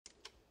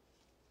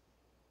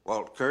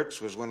Walt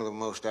Kurtz was one of the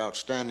most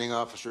outstanding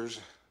officers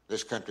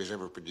this country's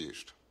ever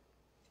produced.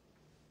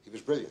 He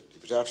was brilliant. He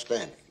was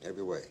outstanding in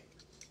every way.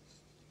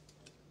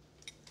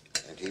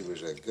 And he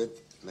was a good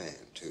man,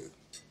 too.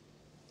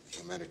 A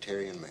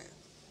humanitarian man.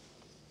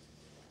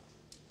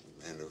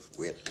 A man of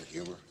wit and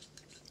humor.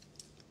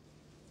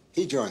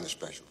 He joined the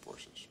Special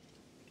Forces.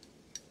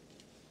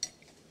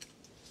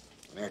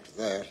 And after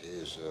that,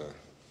 his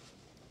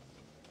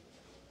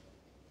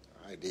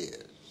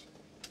ideas,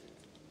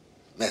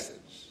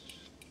 methods,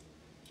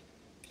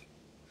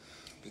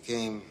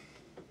 became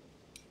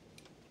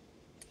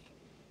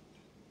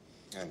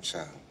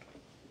unsound.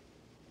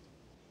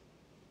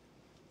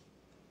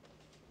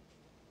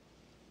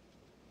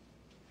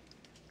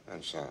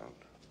 Unsound.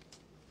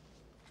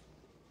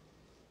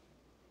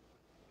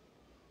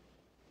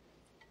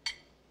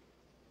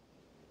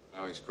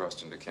 Now he's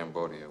crossed into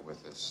Cambodia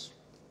with this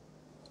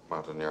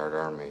mountain-yard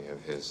army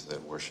of his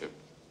that worship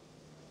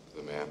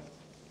the man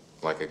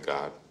like a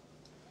god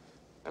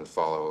and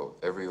follow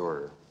every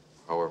order,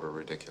 however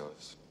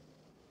ridiculous.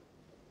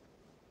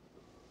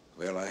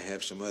 Well, I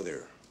have some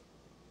other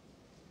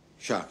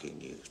shocking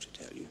news to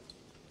tell you.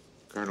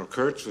 Colonel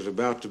Kurtz was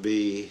about to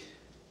be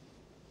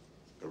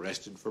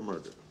arrested for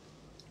murder.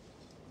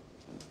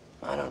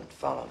 I don't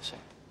follow, sir.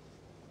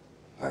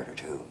 Murder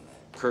to whom?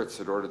 Kurtz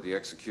had ordered the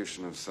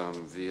execution of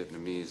some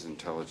Vietnamese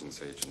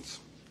intelligence agents,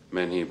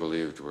 men he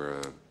believed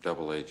were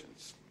double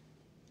agents.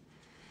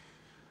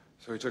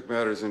 So he took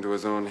matters into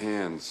his own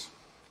hands.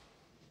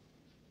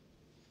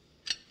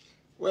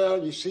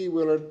 Well, you see,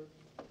 Willard,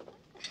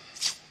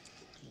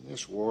 in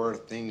this war,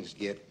 things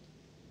get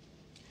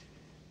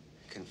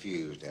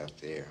confused out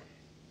there.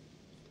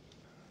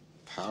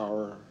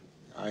 Power,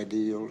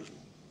 ideals,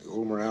 the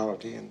old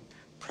morality, and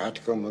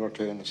practical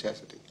military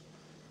necessity.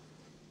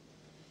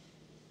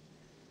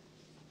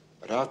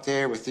 But out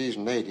there with these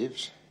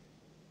natives,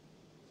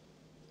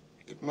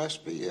 it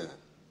must be a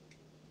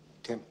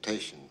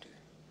temptation to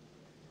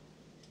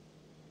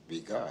be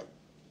God.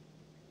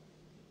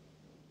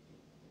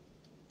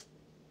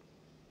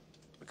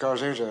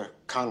 Because there's a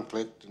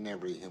conflict in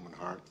every human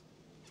heart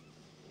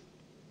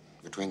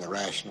between the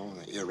rational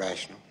and the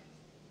irrational,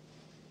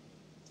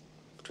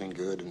 between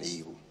good and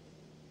evil.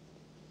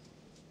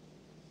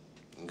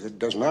 And good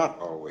does not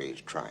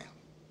always triumph.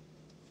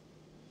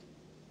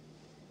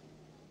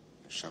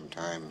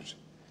 Sometimes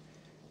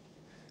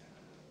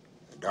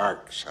the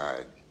dark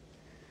side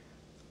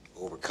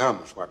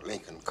overcomes what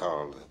Lincoln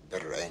called the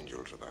better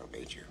angels of our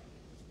nature.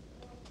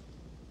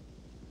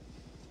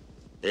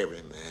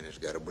 Every man has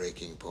got a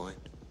breaking point.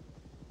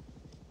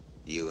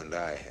 You and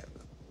I have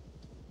them.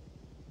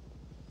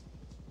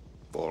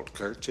 Walt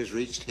Kurtz has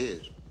reached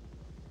his.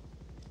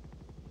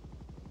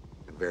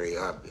 And very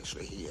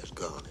obviously, he has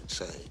gone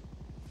insane.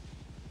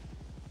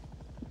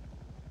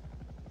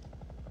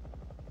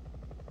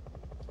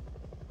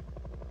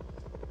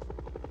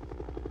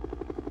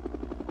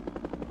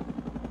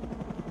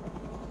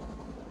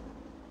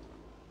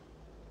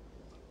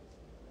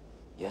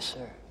 Yes,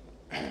 sir.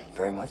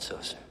 Very much so,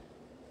 sir.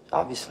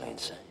 Obviously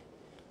insane.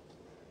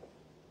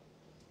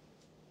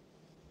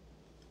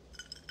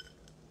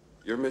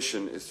 Your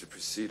mission is to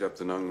proceed up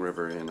the Nung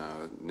River in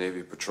a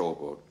Navy patrol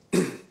boat.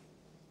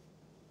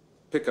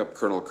 Pick up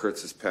Colonel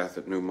Kurtz's path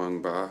at New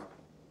Mung Ba.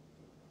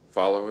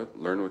 Follow it,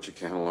 learn what you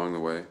can along the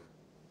way.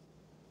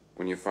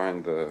 When you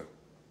find the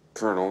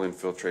colonel,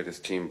 infiltrate his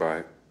team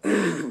by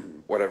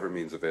whatever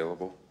means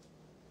available,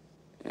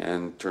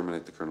 and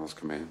terminate the colonel's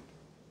command.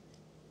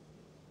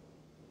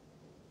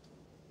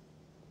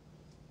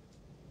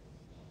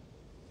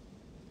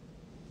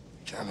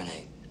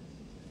 Terminate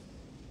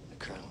the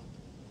colonel.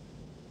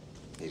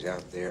 He's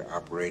out there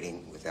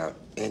operating without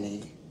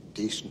any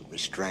decent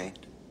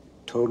restraint,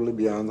 totally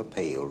beyond the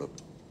pale of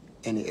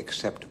any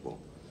acceptable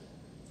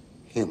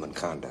human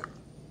conduct.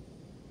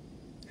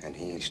 And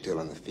he is still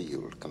in the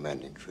field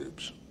commanding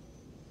troops.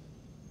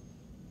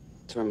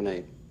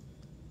 Terminate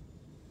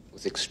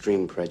with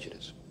extreme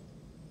prejudice.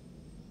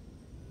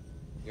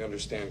 You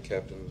understand,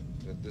 Captain,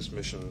 that this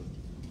mission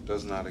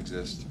does not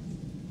exist,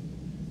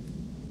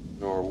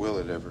 nor will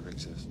it ever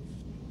exist.